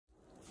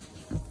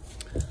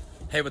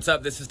Hey, what's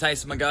up? This is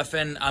Tyson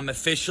McGuffin. I'm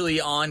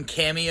officially on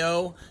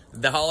Cameo.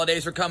 The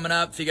holidays are coming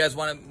up. If you guys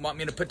want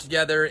me to put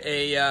together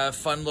a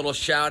fun little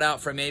shout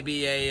out for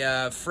maybe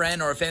a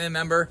friend or a family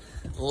member,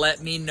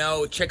 let me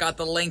know. Check out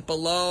the link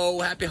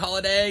below. Happy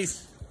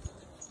holidays.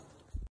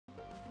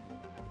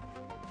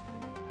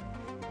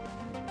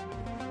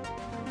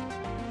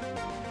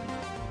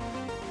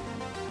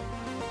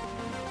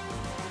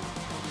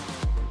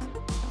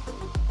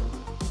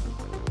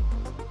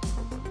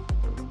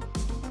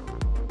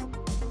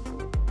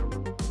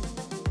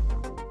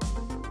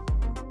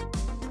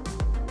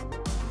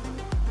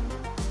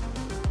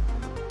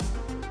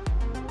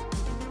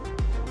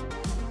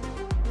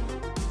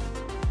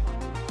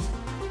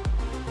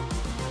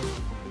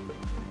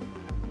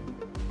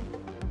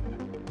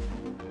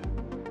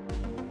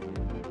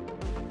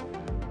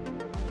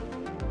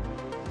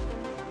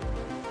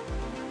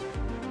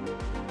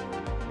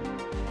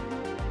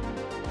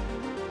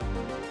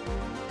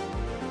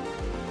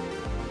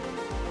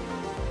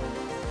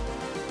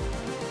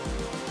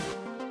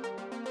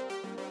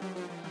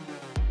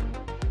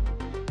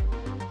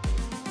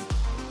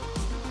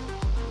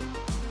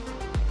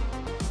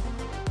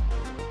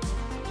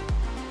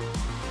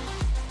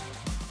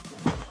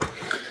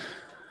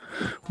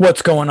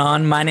 What's going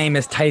on? My name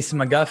is Tyson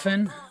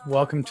McGuffin.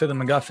 Welcome to the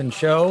McGuffin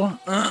Show.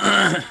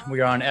 We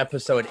are on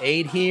episode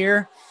 8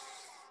 here.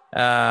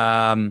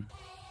 Want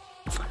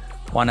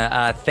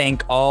to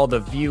thank all the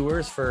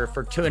viewers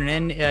for tuning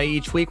in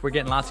each week. We're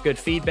getting lots of good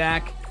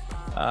feedback.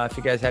 If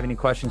you guys have any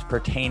questions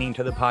pertaining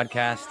to the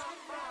podcast,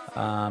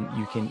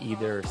 you can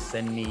either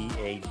send me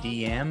a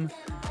DM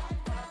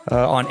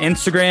on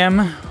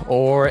Instagram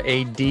or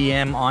a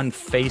DM on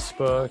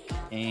Facebook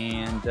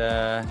and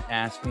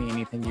ask me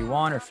anything you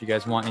want, or if you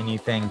guys want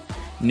anything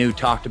new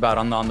talked about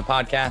on the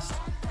podcast,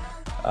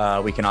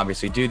 we can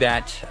obviously do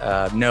that.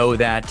 Know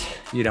that,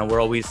 we're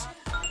always,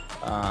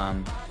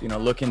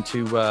 looking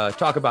to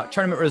talk about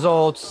tournament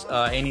results,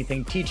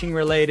 anything teaching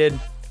related,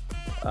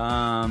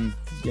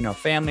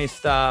 family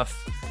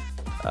stuff,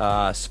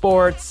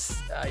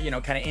 sports, kind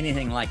of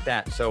anything like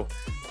that. So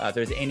if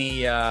there's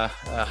any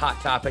hot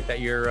topic that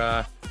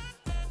you're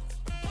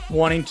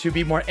wanting to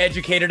be more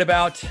educated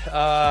about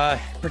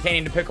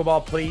pertaining to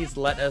pickleball, please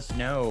let us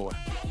know.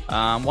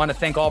 Want to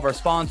thank all of our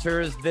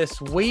sponsors this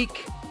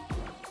week.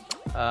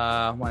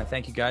 Want to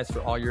thank you guys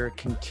for all your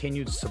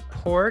continued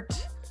support.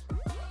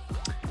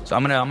 So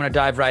I'm gonna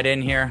dive right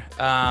in here.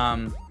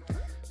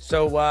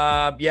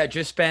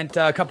 Just spent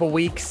a couple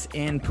weeks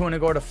in Punta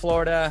Gorda,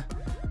 Florida.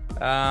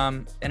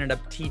 Ended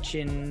up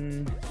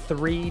teaching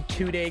 3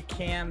 2-day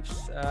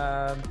camps.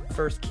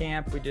 First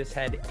camp, we just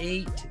had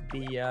 8.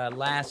 The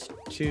last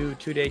 2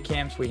 2-day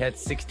camps, we had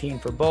 16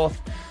 for both.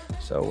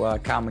 So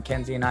Kyle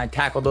McKenzie and I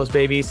tackled those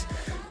babies.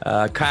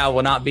 Kyle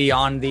will not be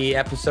on the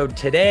episode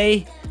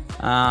today,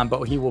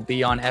 but he will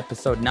be on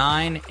episode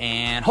 9.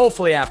 And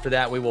hopefully after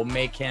that, we will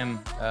make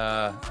him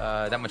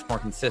that much more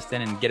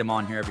consistent and get him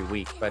on here every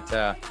week. But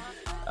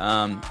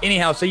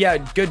anyhow, so yeah,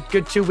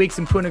 good 2 weeks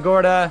in Punta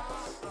Gorda.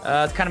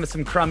 It's kind of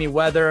some crummy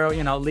weather,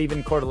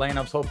 leaving Coeur d'Alene.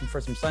 I was hoping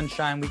for some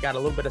sunshine. We got a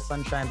little bit of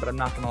sunshine, but I'm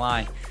not going to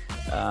lie.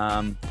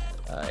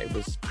 It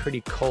was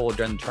pretty cold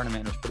during the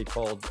tournament. It was pretty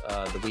cold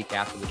the week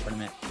after the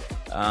tournament.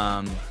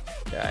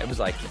 It was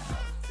like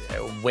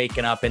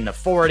waking up in the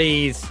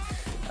 40s.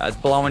 It's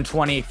blowing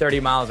 20, 30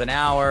 miles an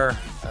hour.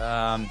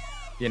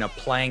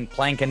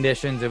 Playing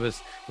conditions. It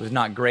was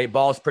not great.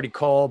 Ball's pretty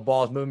cold.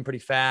 Ball's moving pretty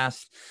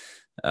fast.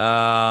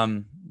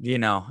 And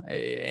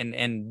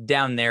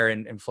down there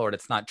in Florida,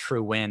 it's not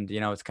true wind,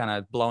 it's kind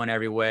of blowing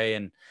every way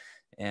and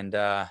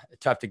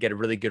tough to get a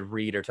really good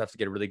read or tough to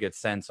get a really good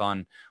sense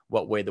on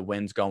what way the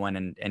wind's going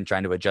and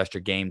trying to adjust your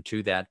game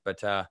to that.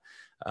 But,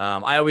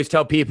 I always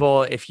tell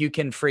people, if you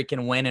can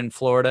freaking win in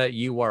Florida,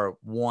 you are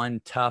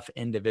one tough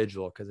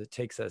individual, because it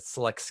takes a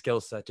select skill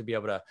set to be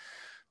able to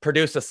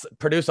produce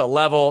a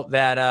level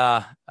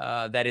that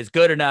is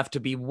good enough to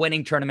be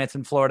winning tournaments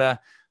in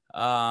Florida.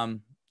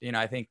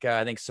 I think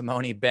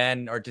Simone,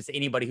 Ben, or just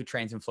anybody who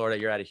trains in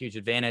Florida, you're at a huge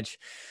advantage.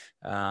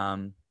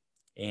 And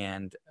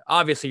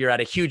obviously you're at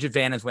a huge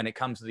advantage when it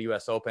comes to the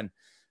U.S. Open.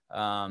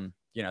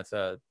 It's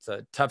a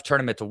tough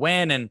tournament to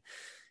win.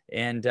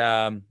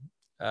 I've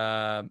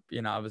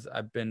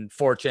been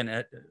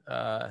fortunate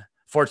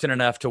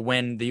enough to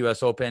win the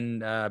U.S. Open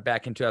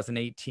back in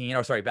 2018,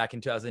 back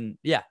in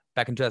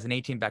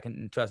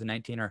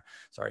 2019,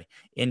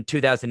 in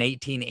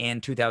 2018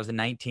 and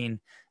 2019.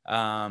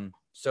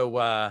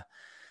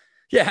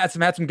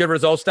 Had some good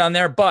results down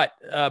there, but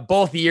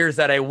both years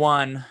that I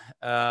won,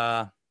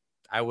 I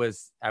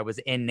was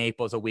in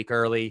Naples a week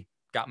early,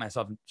 got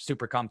myself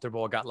super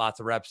comfortable, got lots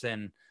of reps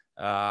in.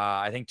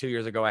 I think 2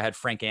 years ago I had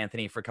Frank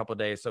Anthony for a couple of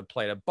days, so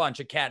played a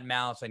bunch of cat and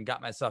mouse and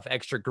got myself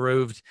extra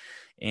grooved,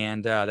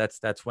 and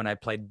that's when I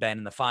played Ben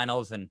in the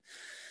finals. And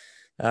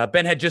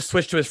Ben had just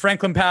switched to his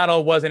Franklin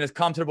paddle, wasn't as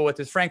comfortable with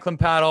his Franklin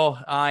paddle.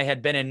 I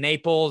had been in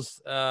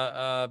Naples,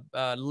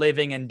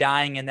 living and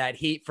dying in that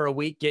heat for a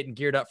week, getting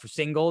geared up for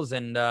singles.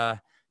 And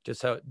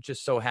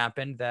just so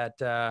happened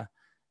that I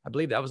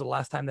believe that was the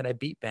last time that I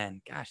beat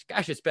Ben. Gosh,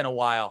 it's been a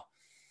while.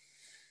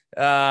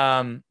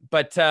 Anyhow,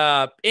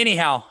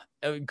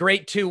 a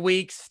great 2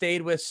 weeks.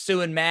 Stayed with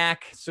Sue and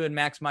Mac. Sue and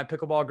Mac's my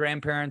pickleball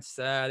grandparents.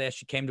 They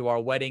actually came to our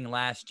wedding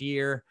last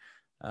year.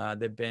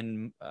 They've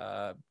been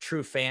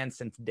true fans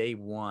since day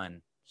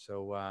one.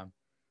 So a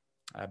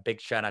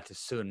big shout out to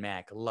Sue and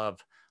Mac. Love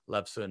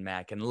Sue and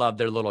Mac, and love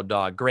their little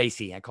dog,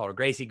 Gracie. I call her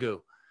Gracie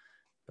Goo.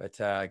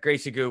 But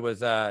Gracie Goo was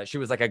she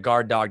was like a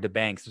guard dog to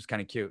Banks. It was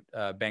kind of cute.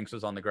 Banks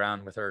was on the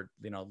ground with her,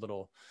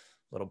 little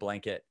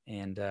blanket,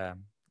 and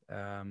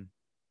kind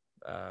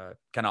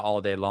of all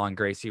day long,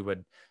 Gracie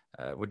would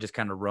just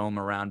kind of roam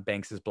around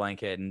Banks's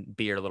blanket and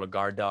be her little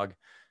guard dog,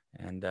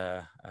 and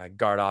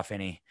guard off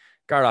any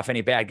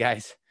bad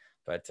guys.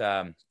 But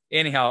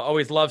anyhow,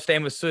 always love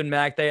staying with Sue and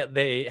Mac.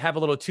 They have a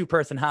little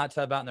 2-person hot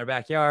tub out in their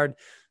backyard.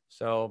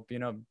 So,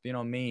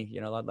 me,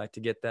 I'd like to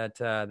get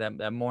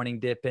that morning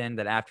dip in,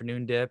 that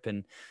afternoon dip,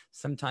 and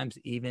sometimes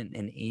even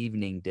an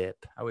evening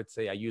dip. I would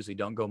say I usually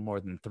don't go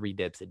more than 3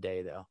 dips a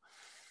day though.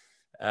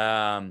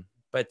 But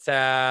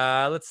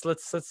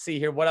let's see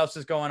here. What else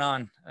is going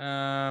on?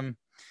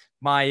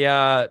 My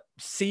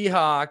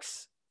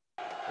Seahawks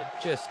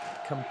just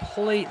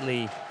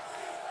completely,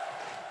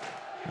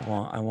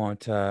 I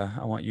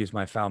won't use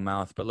my foul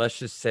mouth, but let's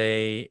just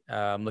say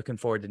I'm looking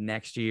forward to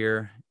next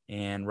year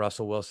and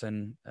Russell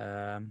Wilson.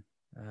 I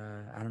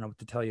don't know what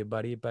to tell you,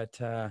 buddy, but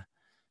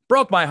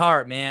broke my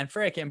heart, man.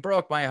 Freaking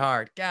broke my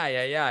heart.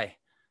 Guy.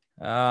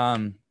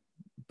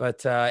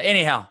 But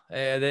anyhow,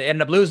 they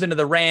ended up losing to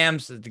the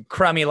Rams. The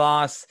crummy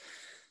loss.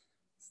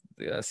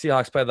 The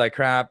Seahawks played like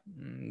crap.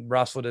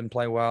 Russell didn't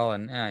play well,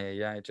 and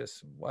it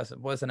just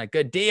wasn't a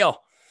good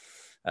deal.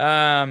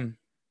 Been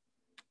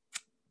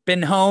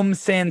home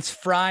since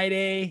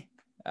Friday,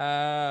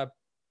 and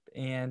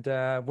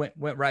went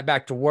right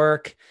back to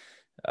work.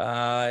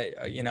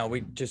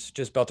 We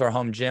just built our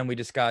home gym. We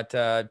just got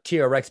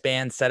TRX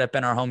band set up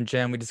in our home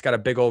gym. We just got a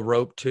big old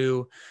rope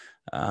too.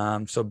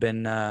 So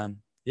been the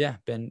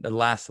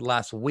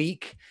last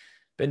week,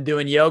 been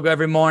doing yoga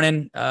every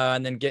morning,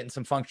 and then getting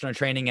some functional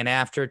training in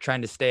after,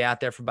 trying to stay out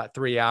there for about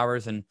 3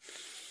 hours and,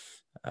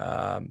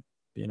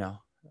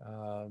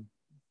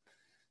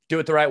 do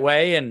it the right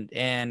way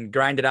and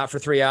grind it out for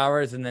 3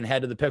 hours and then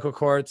head to the pickle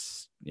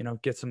courts,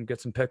 get some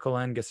pickle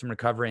in, get some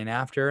recovery in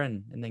after,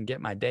 and then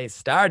get my day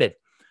started.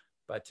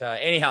 But,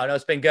 anyhow, no,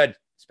 it's been good.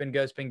 It's been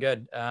good.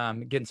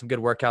 Getting some good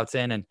workouts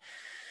in and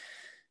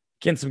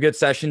getting some good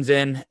sessions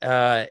in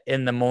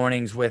the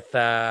mornings with,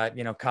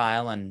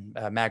 Kyle and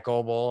Matt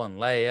Goebel and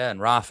Leia and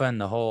Rafa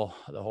and the whole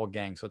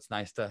gang. So it's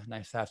nice to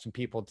have some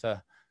people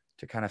to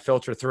kind of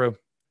filter through.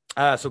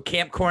 So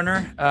Camp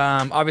Corner,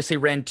 obviously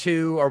ran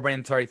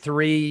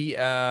 3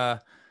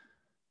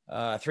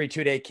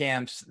 2-day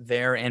camps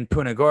there in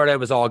Punta Gorda. It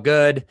was all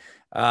good.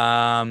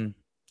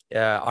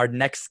 Our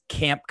next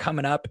camp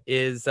coming up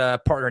is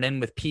partnered in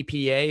with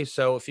PPA.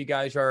 So if you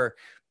guys are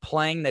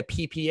playing the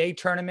PPA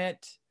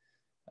tournament,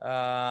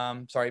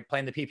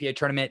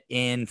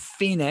 in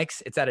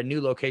Phoenix, it's at a new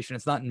location.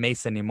 It's not in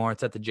Mesa anymore.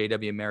 It's at the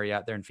JW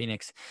Marriott there in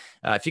Phoenix.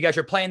 If you guys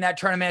are playing that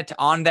tournament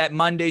on that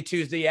Monday,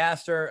 Tuesday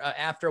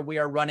after we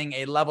are running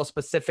a level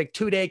specific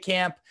 2-day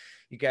camp,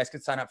 you guys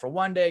can sign up for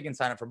 1 day, you can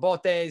sign up for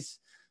both days.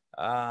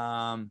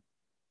 If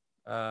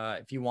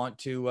you want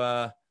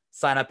to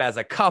sign up as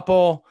a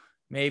couple,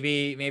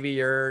 maybe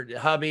your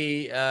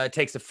hubby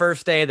takes the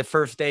first day. The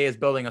first day is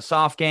building a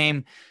soft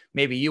game.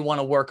 Maybe you want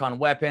to work on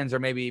weapons, or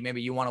maybe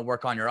you want to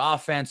work on your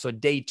offense. So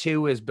day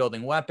 2 is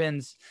building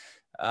weapons.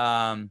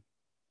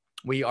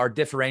 We are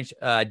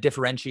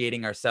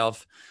differentiating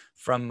ourselves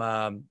from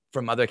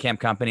other camp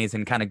companies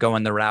and kind of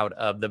going the route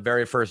of the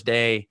very first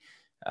day.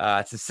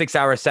 It's a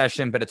 6-hour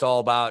session, but it's all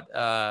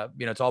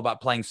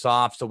about playing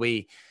soft. So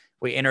we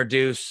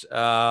introduce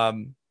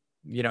dinking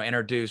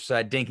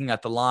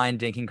at the line,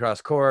 dinking cross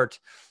court,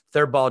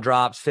 3rd ball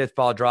drops, 5th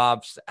ball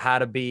drops, how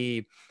to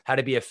be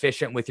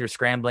efficient with your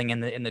scrambling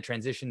in the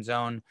transition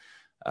zone.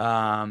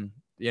 How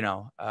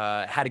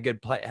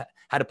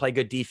to play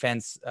good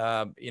defense,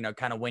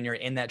 kind of when you're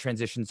in that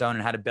transition zone,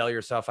 and how to bail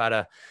yourself out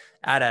of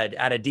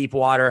deep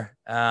water.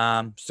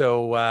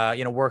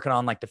 Working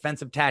on like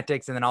defensive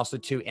tactics, and then also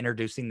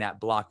introducing that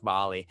block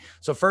volley.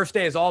 So first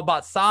day is all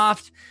about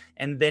soft.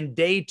 And then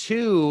day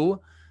 2,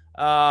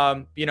 we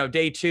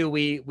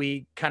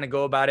kind of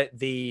go about it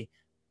the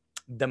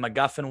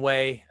McGuffin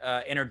way,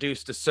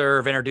 introduce the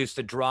serve, introduce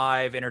the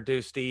drive,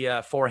 introduce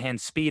the forehand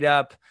speed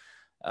up,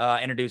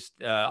 introduce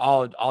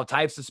all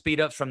types of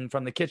speed ups from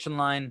the kitchen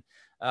line,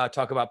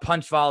 talk about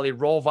punch volley,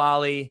 roll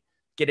volley,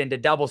 get into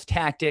doubles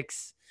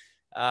tactics.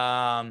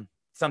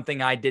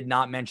 Something I did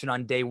not mention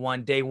on day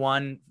 1. Day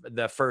 1,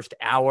 the first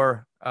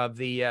hour of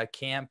the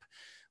camp,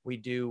 we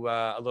do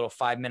a little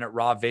 5-minute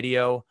raw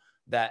video.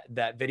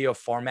 That video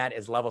format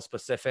is level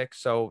specific.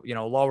 So,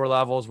 lower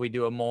levels, we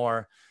do a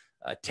more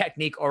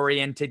technique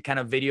oriented kind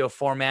of video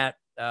format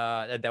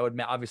that would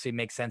obviously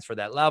make sense for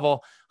that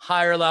level.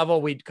 Higher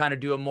level, we kind of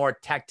do a more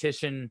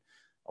tactician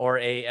or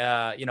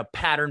a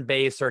pattern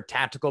based or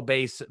tactical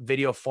based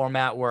video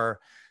format where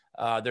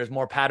there's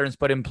more patterns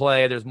put in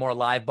play, there's more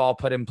live ball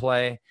put in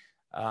play.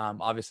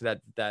 Obviously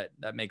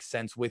that makes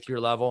sense with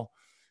your level.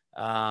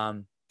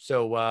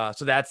 So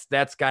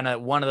that's kind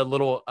of one of the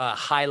little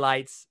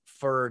highlights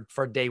for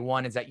day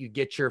one, is that you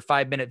get your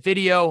 5-minute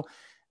video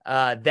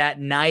that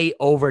night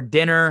over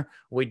dinner.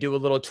 We do a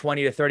little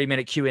 20 to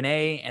 30-minute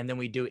Q&A, and then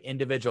we do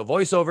individual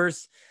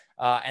voiceovers.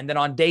 And then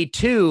on day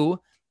two,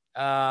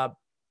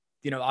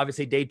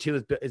 obviously day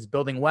two is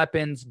building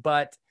weapons,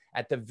 but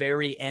at the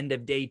very end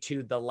of day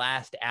two, the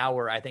last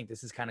hour, I think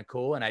this is kind of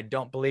cool, and I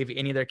don't believe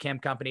any other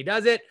camp company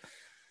does it.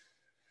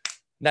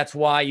 That's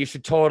why you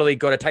should totally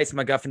go to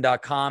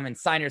TysonMcGuffin.com and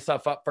sign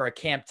yourself up for a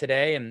camp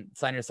today and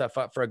sign yourself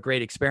up for a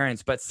great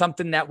experience. But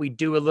something that we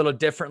do a little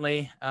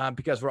differently,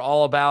 because we're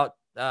all about,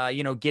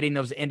 getting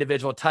those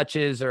individual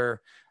touches,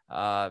 or,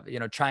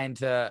 trying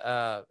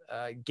to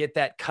get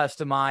that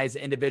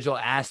customized individual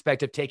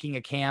aspect of taking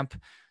a camp.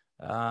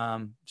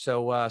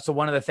 So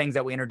one of the things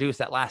that we introduced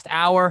that last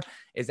hour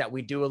is that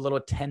we do a little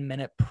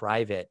 10-minute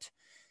private.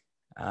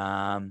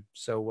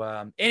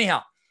 So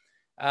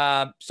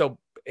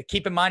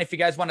keep in mind, if you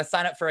guys want to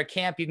sign up for a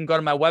camp, you can go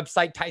to my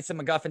website,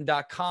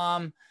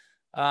 TysonMcGuffin.com.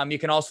 You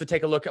can also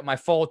take a look at my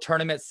full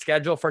tournament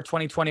schedule for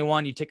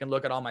 2021. You take a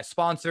look at all my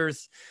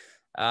sponsors.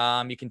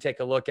 You can take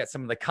a look at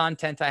some of the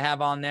content I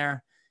have on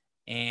there.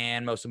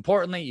 And most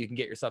importantly, you can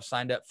get yourself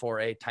signed up for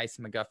a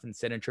Tyson McGuffin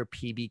signature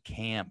PB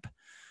camp.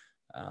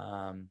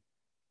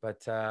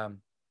 Lots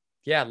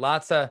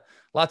of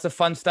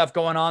fun stuff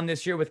going on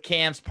this year with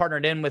camps,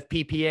 partnered in with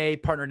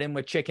PPA, partnered in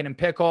with Chicken and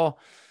Pickle.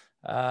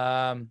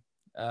 So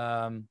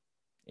got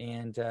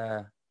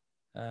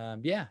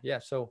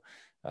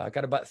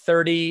about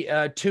 30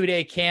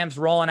 2-day camps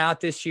rolling out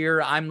this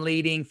year. I'm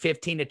leading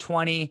 15 to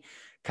 20.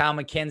 Kyle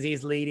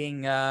McKenzie's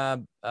leading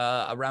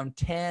around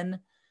 10.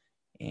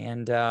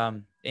 And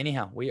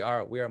anyhow, we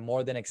are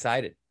more than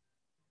excited.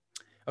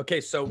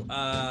 Okay, so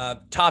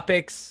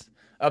topics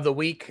of the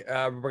week.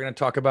 We're going to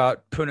talk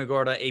about Punta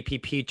Gorda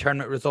APP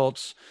tournament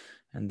results,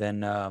 and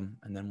then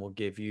we'll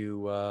give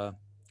you,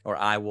 or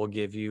I will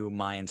give you,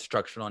 my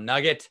instructional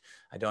nugget.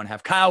 I don't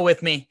have Kyle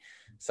with me,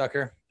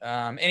 sucker.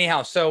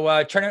 Anyhow,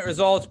 so tournament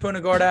results,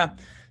 Punta Gorda,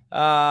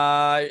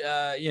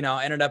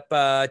 ended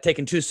up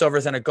taking 2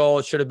 silvers and a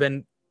gold. It should have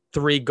been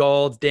 3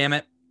 golds. Damn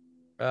it.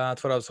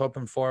 That's what I was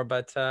hoping for,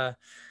 but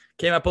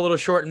came up a little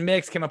short in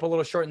mix, came up a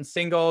little short in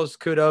singles.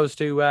 Kudos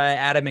to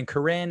Adam and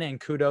Corinne, and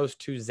kudos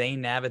to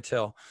Zane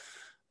Navatil.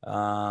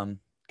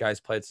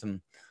 Guys played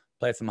some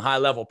high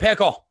level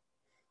pickle.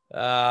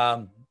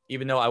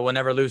 Even though I will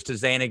never lose to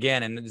Zane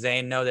again, and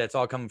Zane, know that it's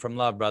all coming from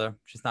love, brother.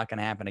 It's just not going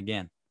to happen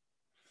again.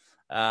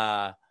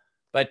 So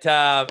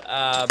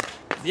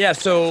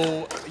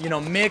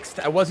mixed.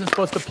 I wasn't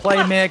supposed to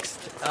play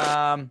mixed.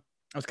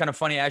 It was kind of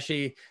funny.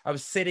 Actually, I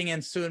was sitting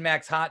in Soon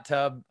Mac's hot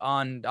tub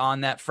on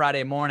that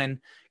Friday morning,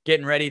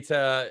 getting ready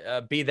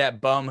to be that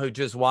bum who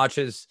just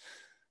watches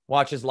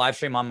live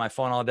stream on my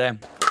phone all day,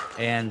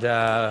 and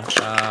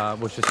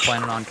was just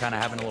planning on kind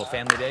of having a little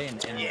family day.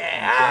 And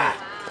anyhow,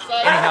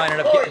 I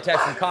ended up getting a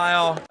text from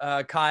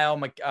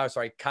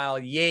Kyle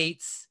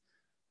Yates.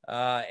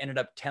 Ended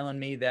up telling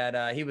me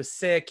that he was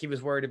sick. He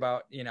was worried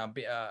about, he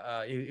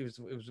was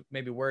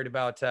maybe worried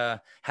about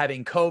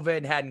having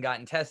COVID, hadn't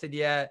gotten tested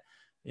yet.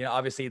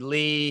 Obviously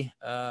both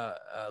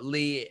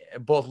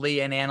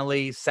Lee and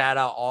Annalie sat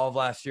out all of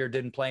last year,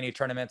 didn't play any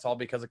tournaments, all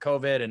because of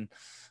COVID. And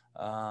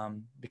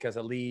because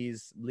of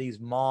Lee's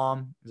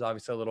mom is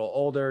obviously a little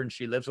older and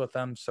she lives with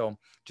them. So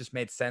just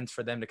made sense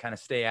for them to kind of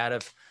stay out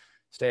of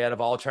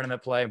all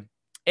tournament play.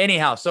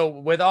 Anyhow, so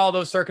with all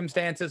those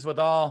circumstances, with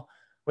all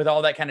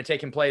that kind of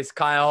taking place,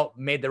 Kyle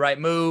made the right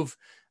move.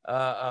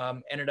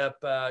 Ended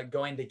up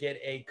going to get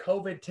a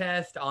COVID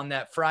test on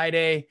that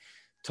Friday.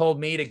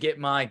 Told me to get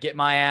my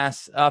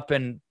ass up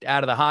and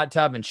out of the hot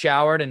tub and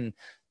showered and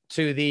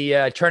to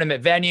the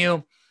tournament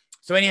venue.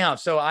 So anyhow,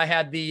 I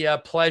had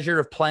the pleasure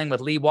of playing with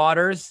Lee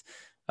Waters.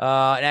 It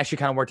actually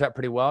kind of worked out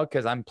pretty well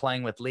because I'm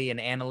playing with Lee and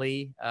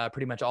Annalie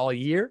pretty much all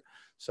year.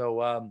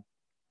 So,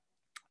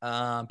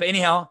 but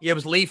anyhow, it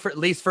was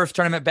Lee's first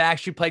tournament back.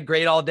 She played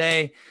great all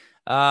day.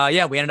 We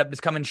ended up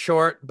just coming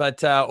short,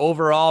 but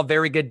overall,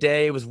 very good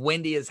day. It was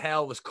windy as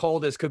hell. It was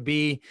cold as could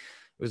be.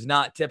 It was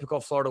not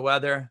typical Florida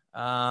weather.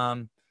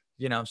 So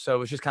it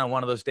was just kind of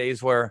one of those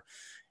days where,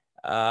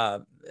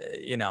 the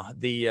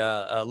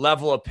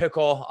level of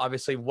pickle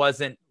obviously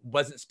wasn't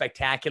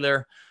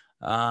spectacular.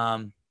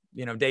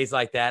 Days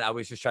like that, I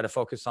always just try to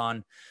focus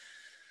on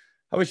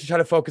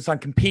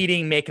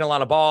competing, making a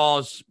lot of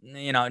balls,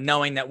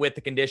 knowing that with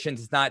the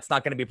conditions, it's not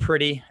going to be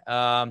pretty.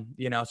 So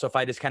if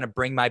I just kind of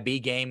bring my B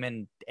game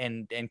and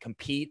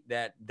compete,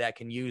 that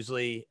can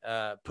usually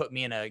put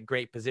me in a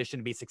great position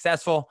to be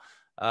successful.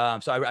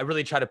 So I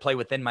really try to play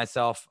within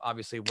myself,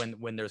 obviously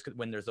when there's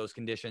those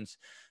conditions,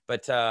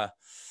 but I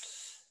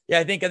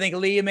think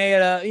Lee may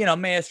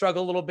have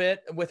struggled a little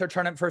bit with her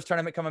first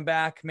tournament coming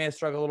back, may have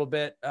struggled a little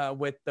bit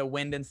with the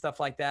wind and stuff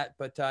like that.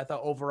 But I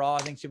thought overall,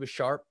 I think she was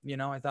sharp.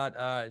 I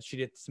thought she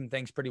did some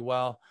things pretty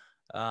well.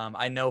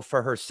 I know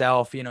for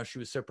herself, she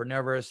was super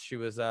nervous. She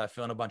was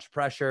feeling a bunch of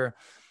pressure.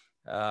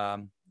 I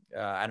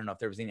don't know if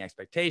there was any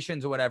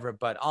expectations or whatever,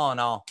 but all in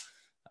all,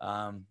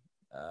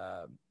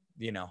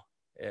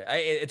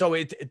 it's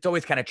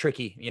always kind of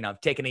tricky, you know,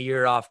 taking a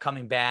year off,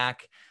 coming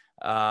back.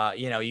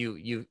 You know,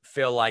 you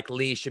feel like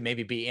Lee should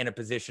maybe be in a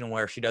position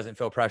where she doesn't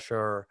feel pressure,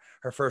 or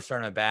her first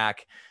tournament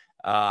back.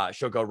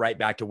 She'll go right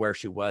back to where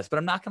she was. But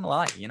I'm not going to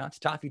lie, you know, it's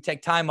tough. You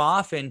take time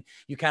off and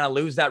you kind of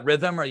lose that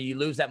rhythm, or you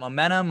lose that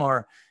momentum,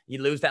 or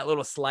you lose that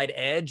little slight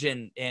edge.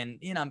 And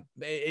you know,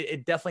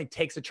 it definitely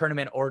takes a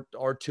tournament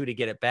or two to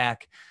get it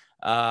back.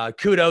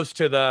 Kudos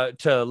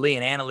to Lee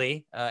and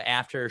Annalie.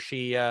 After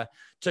she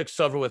took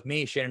silver with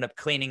me, she ended up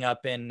cleaning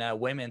up in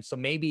women. So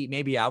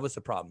maybe I was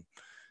the problem.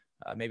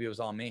 Maybe it was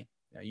all me.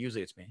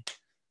 Usually it's me.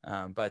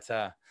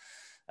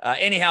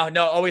 Anyhow,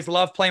 no, always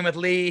love playing with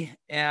Lee.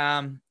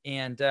 Adam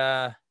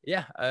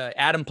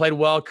played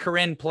well.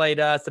 Corinne played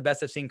it's the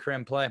best I've seen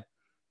Corinne play.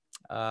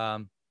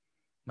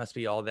 Must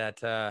be all that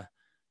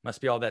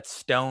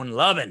stone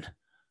loving.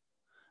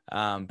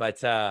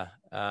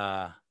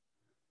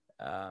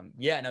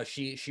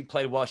 She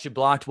played well. She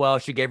blocked well.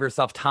 She gave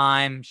herself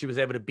time. She was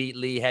able to beat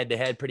Lee head to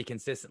head pretty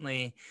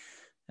consistently.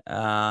 She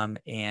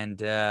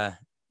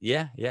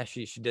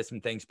did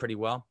some things pretty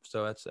well.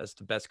 So that's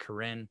the best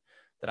Corinne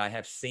that I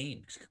have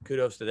seen.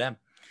 Kudos to them.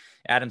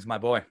 Adam's my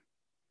boy.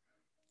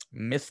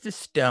 Mr.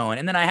 Stone.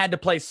 And then I had to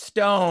play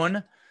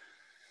Stone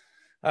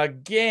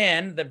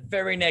again the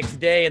very next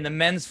day in the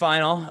men's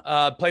final.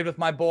 Played with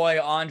my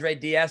boy, Andre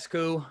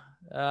Diescu.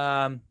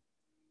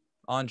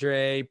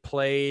 Andre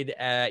played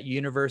at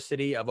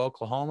University of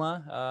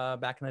Oklahoma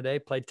back in the day.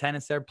 Played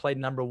tennis there. Played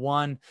number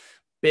one.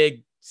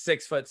 Big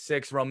 6'6"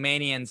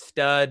 Romanian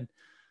stud.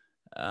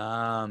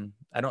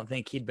 I don't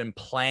think he'd been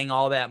playing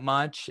all that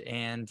much.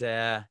 And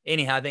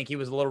anyhow, I think he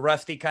was a little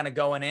rusty kind of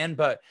going in,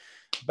 but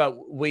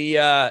we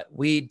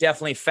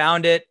definitely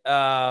found it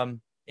and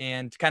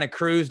kind of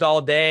cruised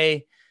all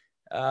day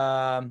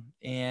and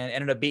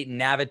ended up beating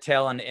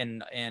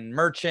Navatel and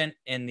Merchant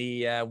in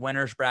the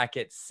winners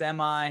bracket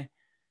semi.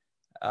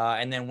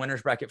 And then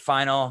winners bracket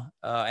final,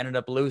 ended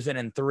up losing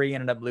in 3,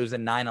 ended up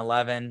losing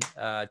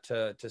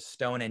 9-11 to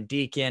Stone and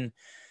Deacon.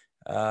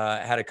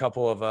 Had a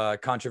couple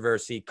of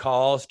controversy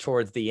calls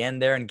towards the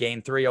end there in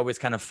game 3. Always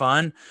kind of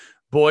fun.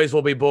 Boys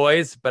will be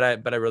boys, but I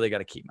really got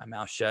to keep my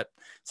mouth shut.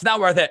 It's not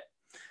worth it.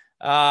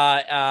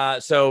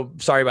 So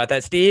sorry about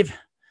that, Steve.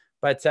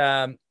 But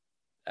so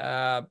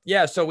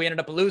we ended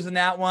up losing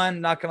that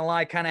one. Not going to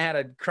lie, kind of had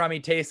a crummy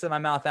taste in my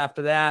mouth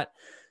after that.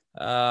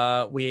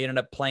 We ended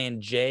up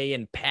playing Jay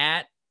and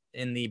Pat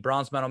in the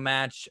bronze medal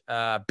match.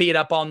 Beat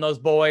up on those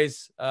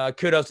boys.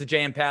 Kudos to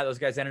Jay and Pat. Those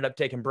guys ended up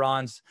taking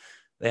bronze.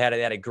 They had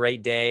a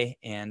great day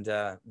and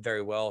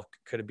very well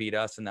could have beat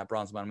us in that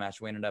bronze medal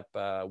match. We ended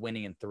up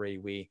winning in 3.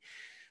 We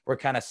were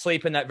kind of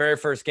sleeping that very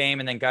first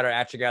game and then got our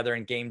act together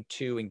in game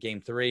 2 and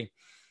game 3.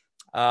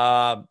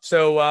 Kind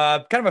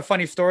of a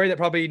funny story that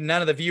probably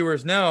none of the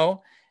viewers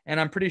know. And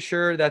I'm pretty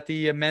sure that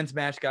the men's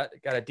match got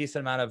a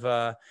decent amount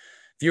of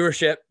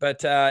viewership.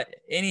 But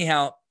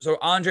anyhow, so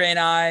Andre and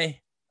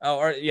I,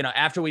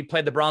 after we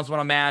played the bronze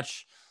medal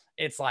match,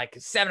 it's like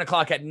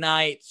 7:00 at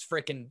night. It's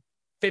freaking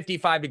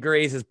 55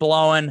 degrees, is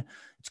blowing.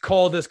 It's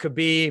cold as could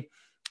be.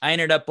 I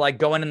ended up like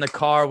going in the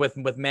car with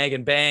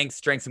Megan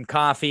Banks, drank some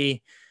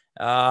coffee.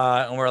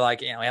 And we're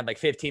like, we had like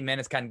 15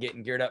 minutes kind of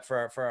getting geared up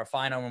for our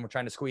final when we're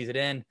trying to squeeze it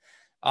in.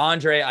 I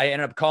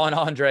ended up calling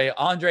Andre.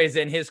 Andre's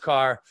in his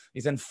car.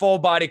 He's in full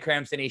body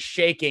cramps and he's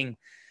shaking.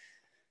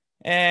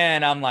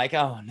 And I'm like,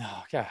 oh no,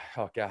 God,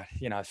 oh God.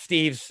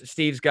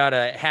 Steve's got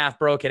a half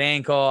broken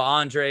ankle.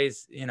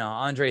 Andre's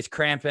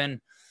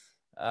cramping.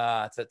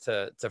 It's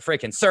a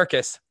freaking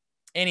circus.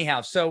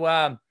 Anyhow,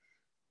 so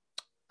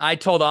I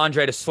told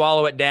Andre to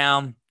swallow it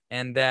down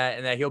and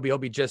that he'll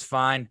be just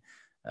fine.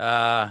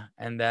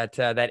 And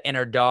that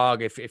inner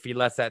dog, if he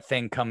lets that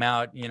thing come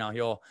out,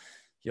 he'll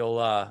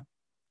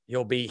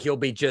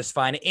be just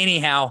fine.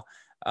 Anyhow,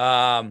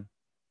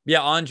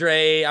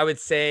 Andre, I would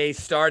say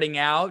starting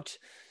out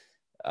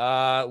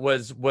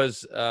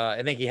was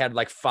I think he had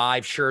like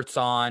 5 shirts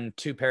on,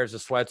 2 pairs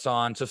of sweats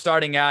on. So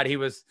starting out, he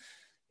was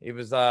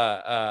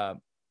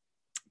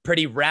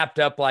pretty wrapped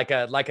up like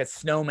a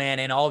snowman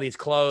in all these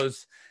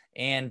clothes.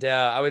 And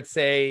I would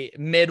say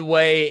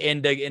midway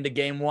into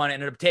game 1,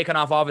 ended up taking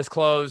off all of his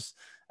clothes,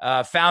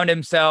 found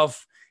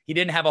himself. He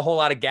didn't have a whole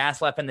lot of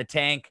gas left in the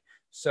tank.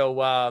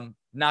 So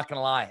not going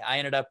to lie, I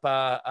ended up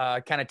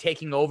kind of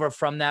taking over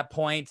from that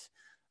point.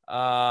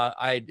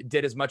 I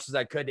did as much as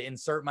I could to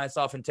insert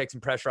myself and take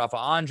some pressure off of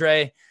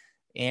Andre.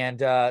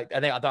 And I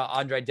thought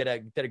Andre did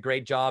a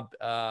great job,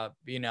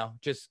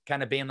 just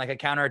kind of being like a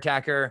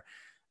counterattacker.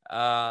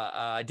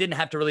 I didn't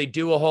have to really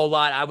do a whole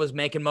lot. I was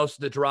making most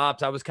of the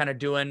drops. I was kind of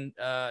doing,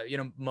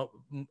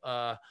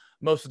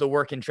 most of the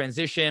work in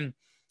transition.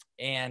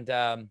 And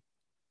I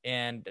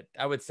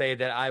would say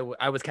that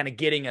I was kind of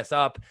getting us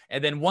up.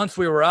 And then once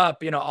we were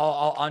up,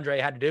 all Andre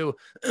had to do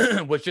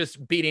was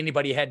just beat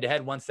anybody head to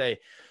head once they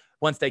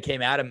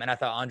came at him. And I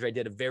thought Andre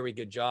did a very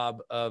good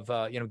job of,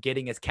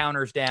 getting his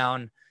counters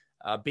down,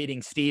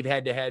 beating Steve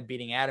head to head,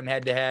 beating Adam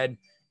head to head.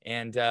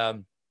 And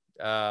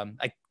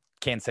I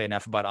can't say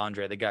enough about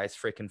Andre. The guy's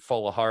freaking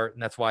full of heart,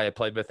 and that's why I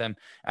played with him.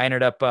 I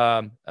ended up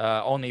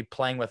only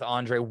playing with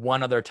Andre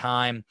one other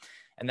time,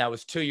 And that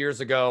was 2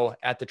 years ago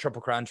at the Triple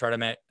Crown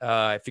tournament.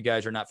 If you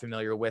guys are not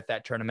familiar with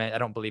that tournament, I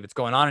don't believe it's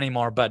going on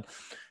anymore, but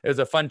it was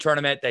a fun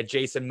tournament that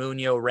Jason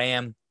Munoz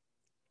ran.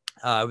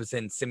 It was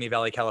in Simi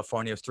Valley,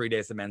 California. It was 3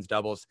 days of men's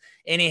doubles.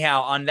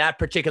 Anyhow, on that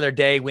particular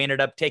day, we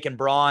ended up taking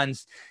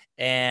bronze,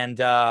 and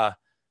you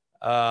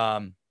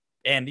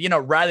know,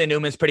 Riley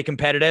Newman's pretty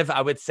competitive.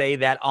 I would say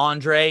that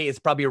Andre is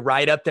probably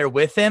right up there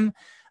with him.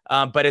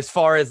 But as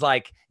far as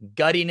like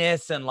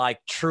guttiness and like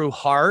true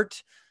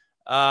heart,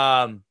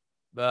 I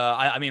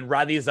mean,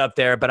 Riley's up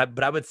there,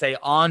 but I would say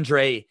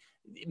Andre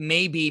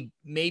maybe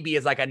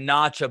is like a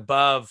notch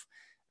above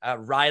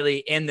Riley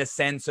in the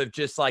sense of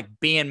just like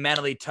being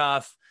mentally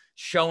tough,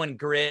 showing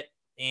grit,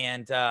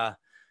 and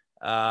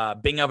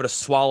being able to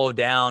swallow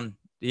down,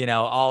 you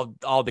know,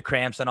 all the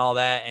cramps and all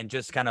that, and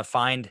just kind of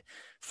find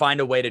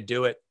a way to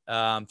do it.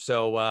 You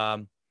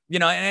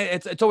know,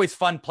 and it's always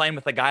fun playing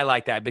with a guy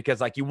like that,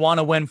 because like you want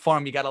to win for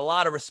him. You got a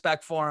lot of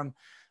respect for him.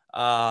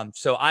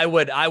 So I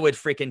would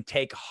freaking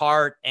take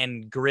heart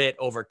and grit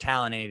over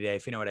talent any day,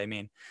 if you know what I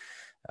mean.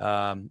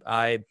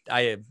 I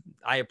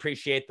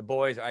appreciate the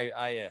boys.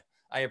 I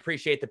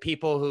appreciate the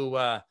people who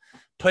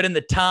put in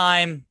the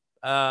time,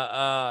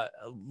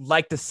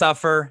 like to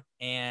suffer,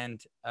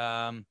 and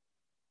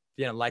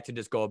you know, like to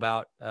just go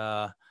about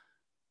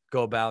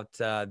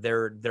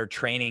their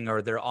training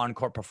or their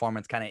on-court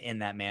performance kind of in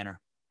that manner.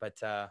 But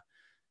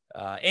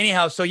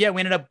anyhow, so yeah,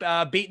 we ended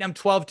up beating them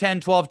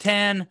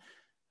 12-10,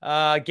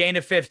 12-10, gain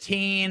of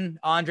 15.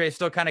 Andre's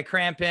still kind of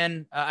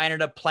cramping. I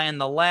ended up playing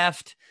the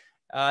left.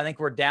 I think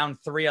we're down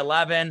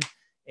 3-11.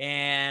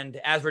 And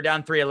as we're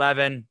down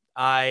 3-11,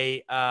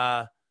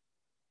 I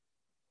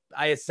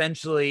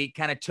essentially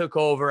kind of took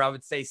over, I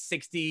would say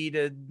 60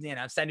 to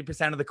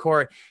 70% of the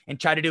court, and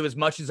tried to do as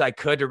much as I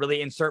could to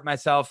really insert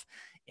myself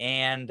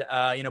and,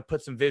 you know,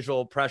 put some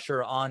visual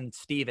pressure on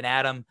Steve and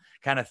Adam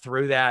kind of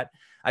through that.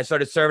 I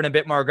started serving a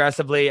bit more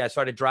aggressively. I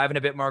started driving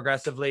a bit more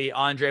aggressively.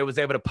 Andre was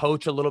able to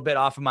poach a little bit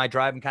off of my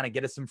drive and kind of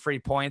get us some free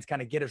points,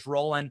 kind of get us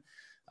rolling.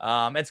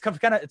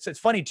 It's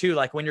funny too,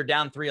 like when you're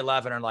down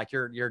 3-11 or like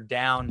you're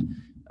down,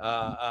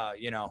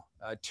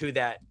 to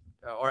that,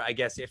 or I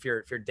guess if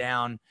you're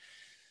down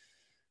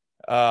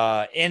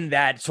in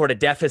that sort of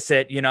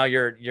deficit, you know,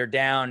 you're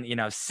down,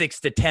 6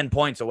 to 10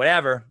 points or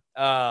whatever.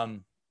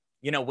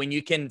 You know, when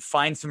you can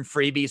find some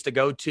freebies to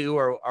go to,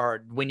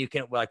 or when you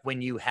can, like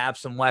when you have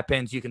some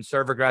weapons, you can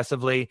serve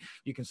aggressively,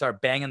 you can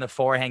start banging the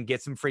forehand,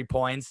 get some free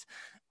points.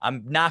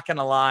 I'm not going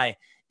to lie.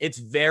 It's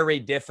very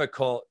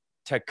difficult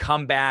to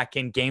come back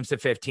in games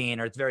of 15,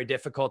 or it's very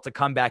difficult to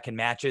come back in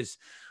matches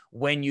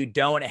when you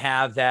don't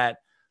have that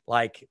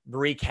like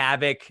wreak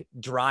havoc,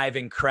 drive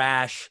and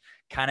crash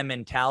kind of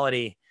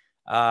mentality.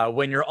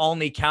 When you're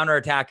only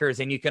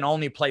counterattackers and you can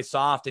only play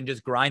soft and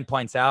just grind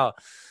points out.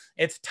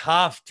 It's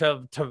tough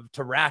to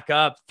rack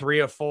up 3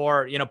 or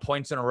 4,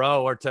 points in a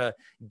row, or to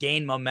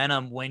gain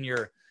momentum when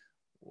you're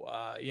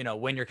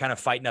kind of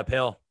fighting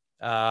uphill.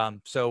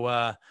 So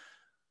I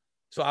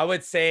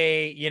would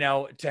say,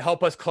 to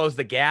help us close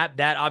the gap,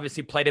 that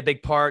obviously played a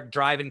big part,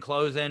 driving,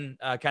 closing,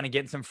 kind of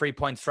getting some free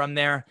points from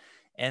there.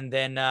 And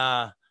then,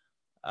 not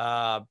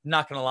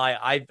going to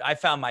lie, I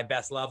found my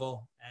best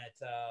level at,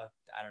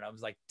 I don't know, it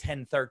was like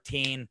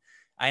 10-13.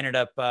 I ended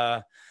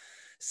up,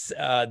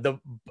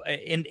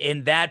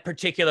 in that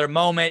particular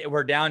moment,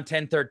 we're down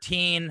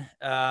 10-13.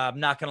 I'm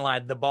not going to lie.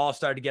 The ball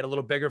started to get a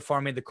little bigger for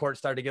me. The court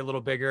started to get a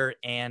little bigger.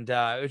 And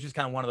it was just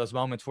kind of one of those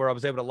moments where I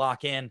was able to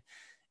lock in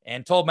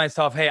and told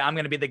myself, hey, I'm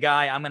going to be the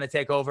guy. I'm going to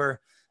take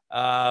over.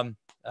 I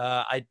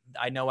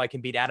know I can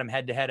beat Adam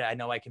head to head. I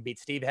know I can beat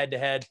Steve head to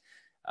head.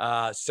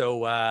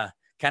 So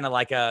kind of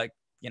like a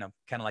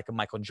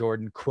Michael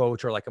Jordan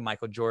quote, or like a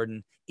Michael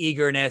Jordan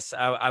eagerness.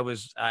 I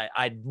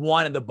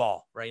wanted the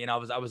ball, right?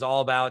 I was all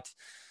about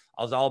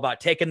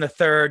taking the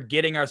third,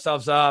 getting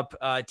ourselves up,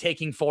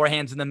 taking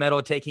forehands in the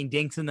middle, taking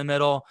dinks in the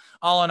middle.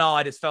 All in all,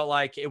 I just felt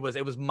like it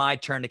was my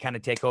turn to kind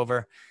of take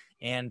over.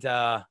 And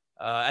I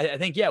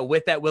think, yeah,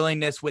 with that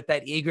willingness, with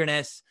that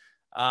eagerness,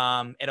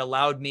 it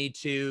allowed me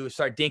to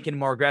start dinking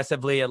more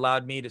aggressively,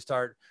 allowed me to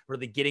start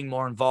really getting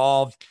more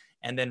involved.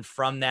 And then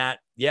from that,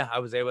 yeah, I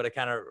was able to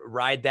kind of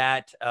ride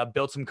that,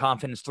 build some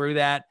confidence through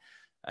that.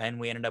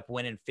 And we ended up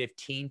winning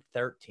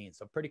 15-13.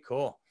 So pretty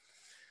cool.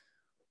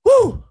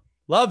 Woo!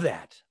 Love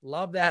that.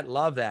 Love that.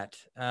 Love that.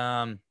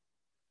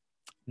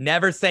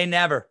 Never say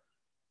never.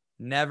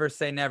 Never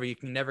say never. You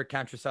can never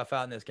count yourself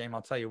out in this game.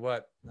 I'll tell you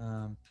what.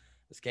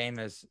 This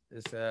game's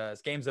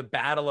a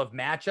battle of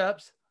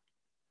matchups,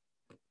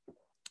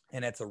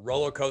 and it's a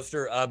roller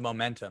coaster of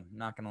momentum. I'm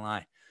not gonna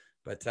lie,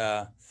 but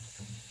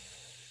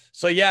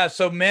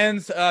so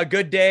men's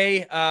good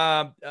day.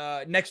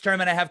 Next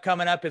tournament I have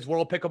coming up is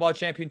World Pickleball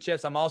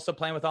Championships. I'm also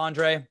playing with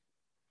Andre,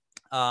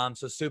 so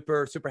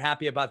super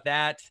happy about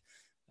that.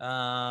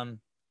 Yeah,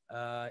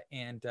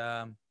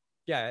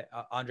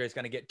 Andre's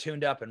gonna get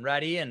tuned up and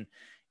ready,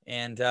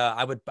 and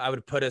I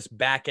would put us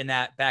back in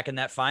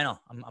that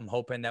final. I'm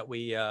hoping that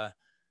we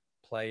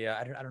play.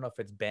 I don't know if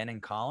it's Ben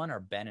and Colin or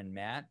Ben and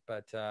Matt,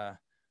 but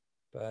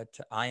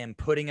I am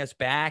putting us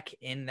back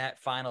in that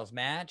finals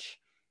match.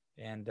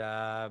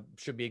 and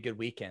should be a good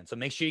weekend. So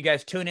make sure you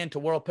guys tune in to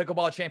World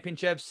Pickleball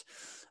Championships.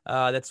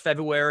 That's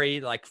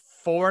February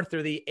 4th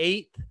through the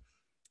 8th.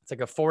 It's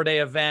like a 4-day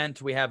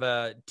event. We have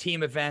a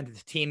team event.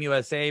 It's Team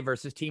USA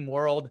versus Team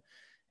World.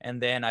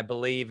 And then I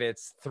believe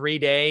it's 4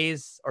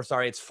 days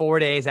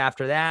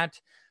after that.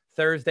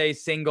 Thursday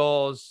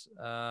singles,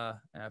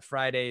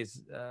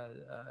 Fridays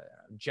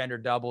gender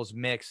doubles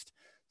mixed,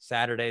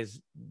 Saturdays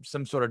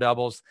some sort of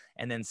doubles,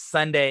 and then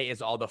Sunday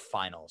is all the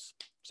finals.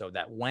 So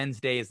that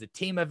Wednesday is the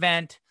team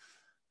event,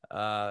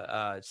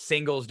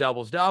 singles,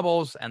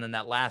 doubles, and then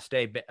that last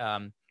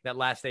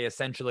day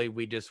essentially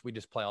we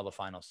just play all the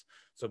finals.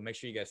 So make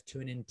sure you guys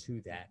tune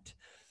into that.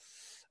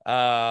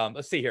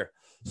 Let's see here.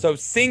 So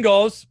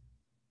singles,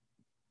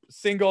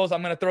 I'm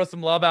going to throw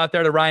some love out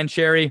there to Ryan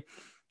Sherry.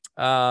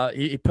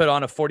 He put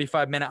on a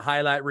 45-minute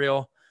highlight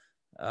reel.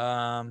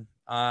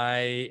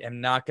 I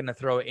am not going to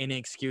throw any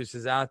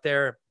excuses out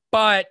there,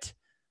 but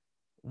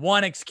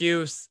one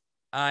excuse,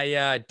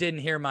 I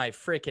didn't hear my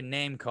freaking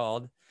name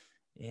called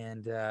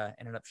and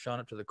ended up showing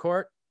up to the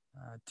court.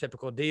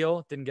 Typical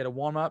deal. Didn't get a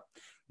warm-up.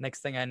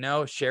 Next thing I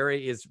know,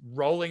 Sherry is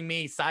rolling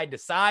me side to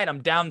side.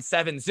 I'm down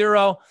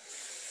 7-0.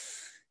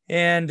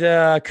 And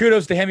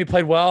kudos to him. He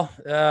played well.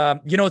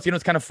 You know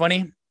what's kind of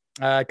funny?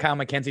 Kyle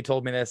McKenzie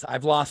told me this.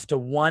 I've lost to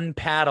one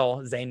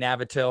paddle, Zane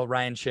Navatil,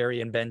 Ryan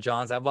Sherry, and Ben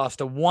Johns. I've lost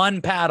to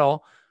one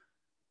paddle,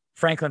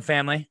 Franklin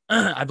family.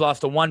 I've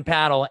lost to one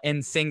paddle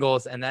in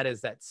singles, and that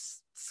is that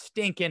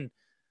stinking,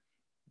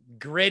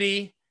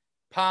 gritty,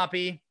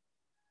 poppy,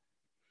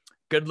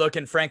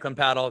 good-looking Franklin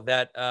paddle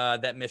that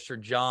Mr.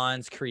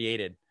 Johns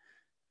created.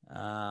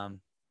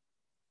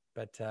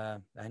 But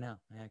I know.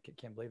 I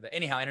can't believe that.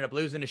 Anyhow, I ended up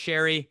losing to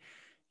Sherry.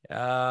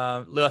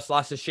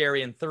 Lost to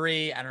Sherry in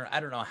 3. I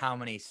don't know how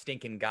many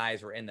stinking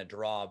guys were in the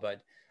draw,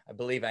 but I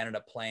believe I ended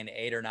up playing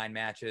 8 or 9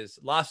 matches.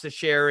 Lost to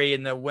Sherry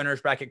in the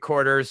winners bracket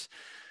quarters.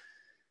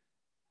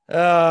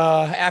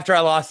 After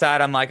I lost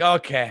that, I'm like,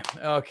 okay.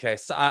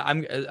 So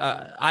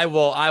I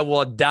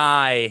will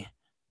die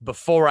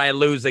before I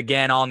lose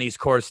again on these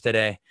courts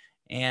today.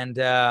 And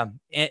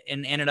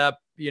ended up,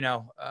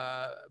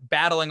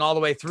 battling all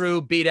the way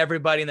through, beat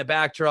everybody in the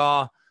back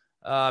draw,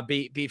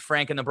 beat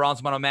Frank in the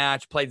bronze medal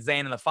match, played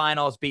Zane in the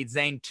finals, beat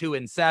Zane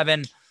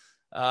 2-7,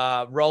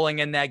 rolling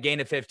in that gain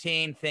of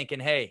 15,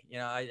 thinking, hey,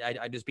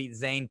 I just beat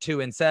Zane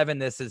 2-7.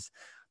 This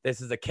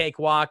is a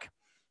cakewalk.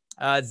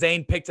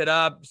 Zane picked it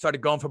up,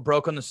 started going for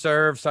broke on the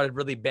serve, started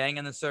really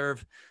banging the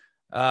serve.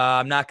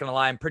 I'm not going to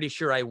lie. I'm pretty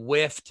sure I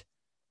whiffed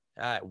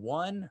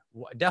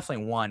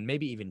definitely one,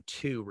 maybe even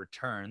 2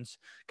 returns.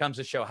 Comes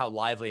to show how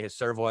lively his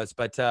serve was.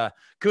 But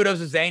kudos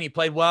to Zane. He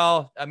played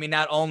well. I mean,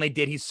 not only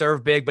did he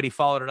serve big, but he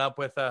followed it up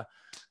with a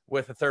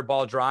third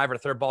ball drive or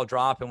third ball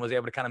drop and was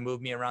able to kind of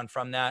move me around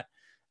from that.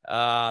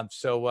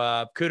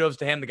 So kudos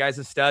to him. The guy's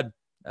a stud.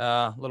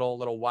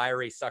 Little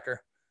wiry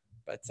sucker.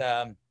 But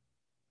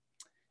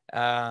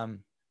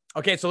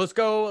okay, so let's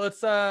go. Let's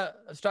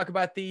talk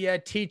about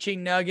the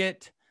teaching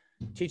nugget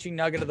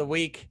of the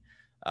week.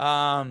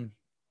 I'm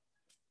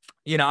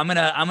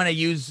gonna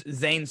use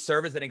Zane's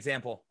serve as an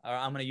example. Or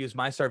I'm gonna use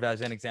my serve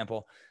as an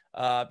example.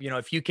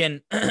 If you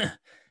can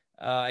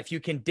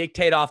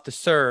dictate off the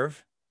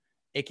serve,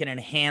 it can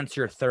enhance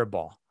your third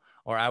ball.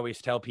 Or I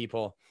always tell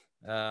people,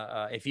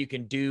 if you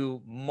can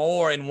do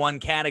more in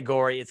one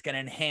category, it's gonna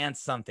enhance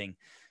something.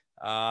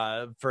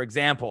 For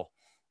example,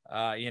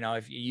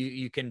 if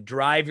you can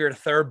drive your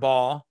third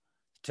ball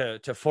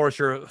to force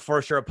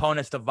your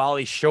opponents to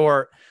volley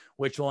short,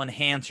 which will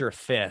enhance your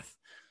fifth.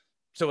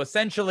 So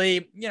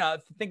essentially,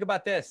 think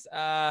about this.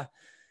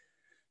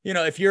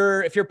 If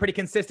you're pretty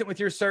consistent with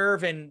your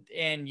serve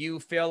and you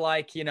feel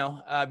like,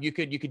 you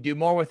could do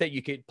more with it,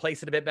 you could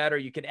place it a bit better,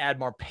 you could add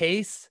more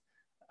pace.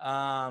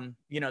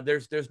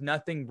 There's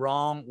nothing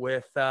wrong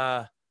with,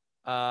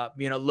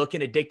 looking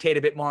to dictate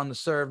a bit more on the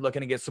serve,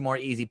 looking to get some more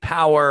easy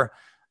power,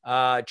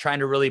 trying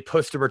to really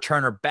push the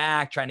returner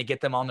back, trying to get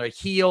them on their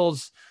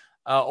heels.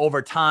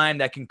 Over time,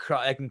 that can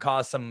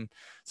cause some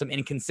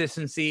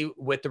inconsistency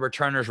with the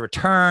returner's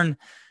return.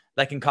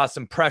 That can cause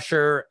some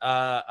pressure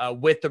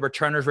with the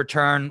returner's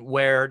return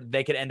where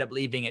they could end up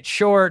leaving it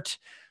short.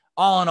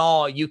 All in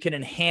all, you can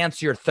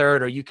enhance your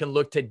third, or you can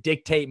look to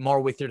dictate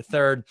more with your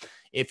third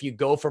if you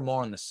go for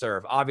more on the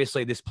serve.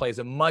 Obviously, this plays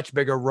a much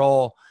bigger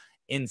role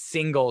in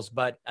singles,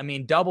 but I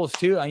mean doubles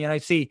too. I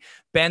see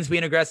Ben's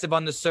being aggressive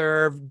on the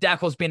serve,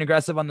 Deckel's being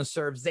aggressive on the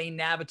serve, Zane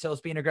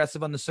Navatil's being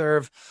aggressive on the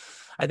serve.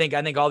 I think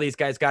all these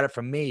guys got it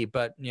from me,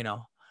 but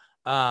anyhow,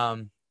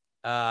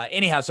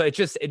 so it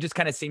just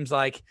kind of seems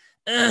like,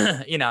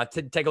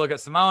 to take a look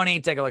at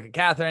Simone, take a look at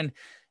Catherine.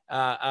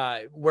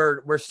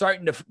 We're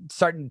starting to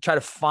try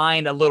to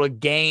find a little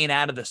gain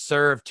out of the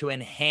serve to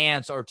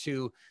enhance or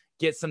to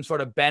get some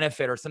sort of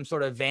benefit or some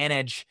sort of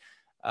advantage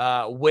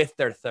with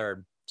their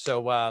third.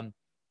 So,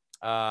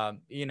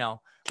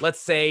 let's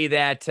say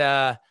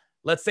the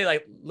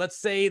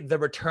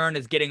return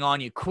is getting on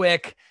you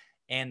quick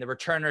and the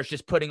returner is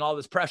just putting all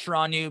this pressure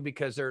on you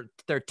because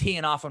they're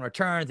teeing off on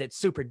returns. It's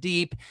super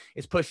deep.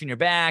 It's pushing your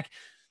back.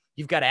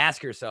 You've got to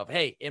ask yourself,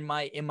 hey, am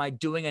I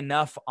doing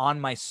enough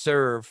on my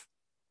serve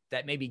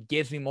that maybe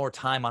gives me more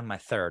time on my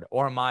third,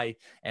 or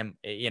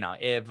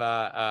if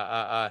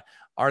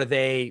are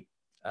they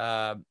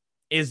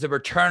is the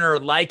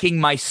returner liking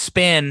my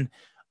spin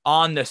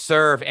on the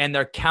serve and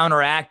they're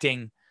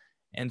counteracting.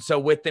 And so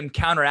with them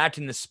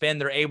counteracting the spin,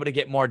 they're able to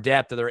get more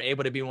depth, or they're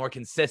able to be more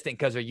consistent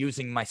because they're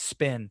using my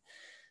spin.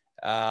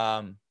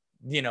 For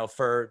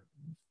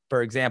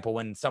example,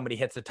 when somebody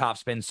hits a top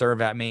spin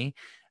serve at me,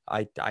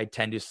 I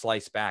tend to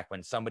slice back.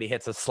 When somebody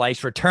hits a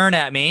slice return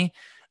at me,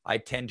 I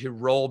tend to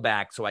roll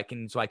back so I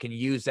can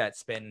use that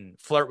spin,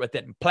 flirt with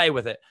it, and play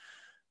with it.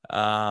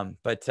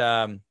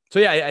 So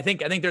yeah, I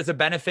think there's a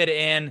benefit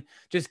in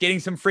just getting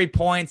some free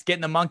points,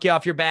 getting the monkey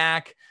off your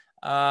back,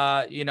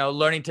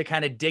 learning to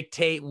kind of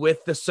dictate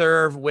with the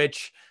serve,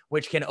 which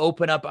can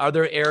open up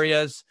other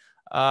areas.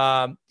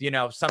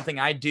 Something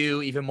I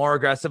do even more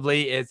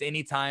aggressively is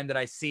anytime that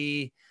I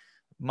see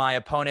my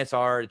opponents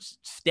are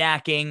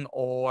stacking,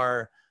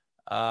 or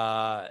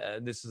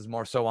this is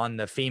more so on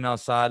the female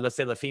side. Let's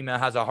say the female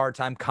has a hard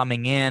time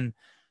coming in,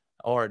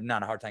 or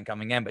not a hard time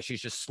coming in, but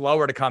she's just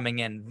slower to coming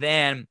in.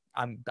 Then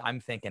I'm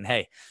thinking,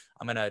 hey,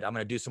 I'm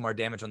gonna do some more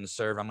damage on the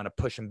serve. I'm gonna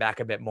push him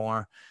back a bit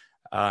more,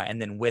 and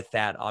then with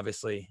that,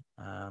 obviously,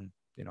 I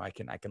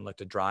can look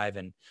to drive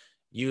and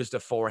use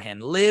the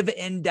forehand. Live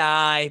and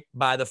die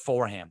by the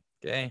forehand.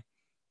 Okay.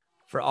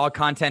 For all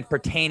content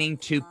pertaining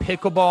to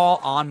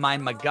pickleball on my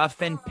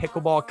McGuffin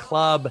Pickleball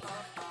Club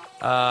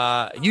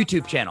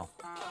YouTube channel.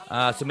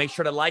 So make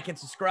sure to like and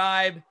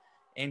subscribe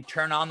and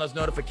turn on those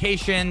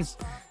notifications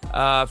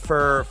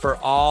for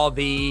all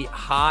the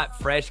hot,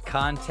 fresh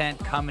content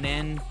coming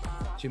in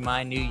to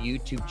my new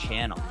YouTube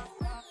channel.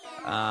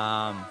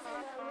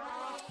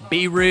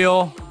 Be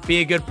real,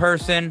 be a good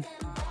person,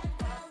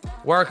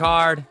 work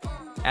hard.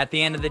 At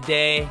the end of the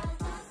day,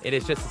 it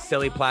is just a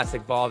silly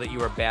plastic ball that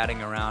you are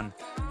batting around.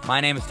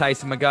 My name is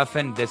Tyson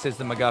McGuffin. This is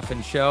The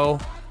McGuffin Show.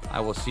 I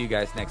will see you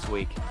guys next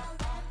week.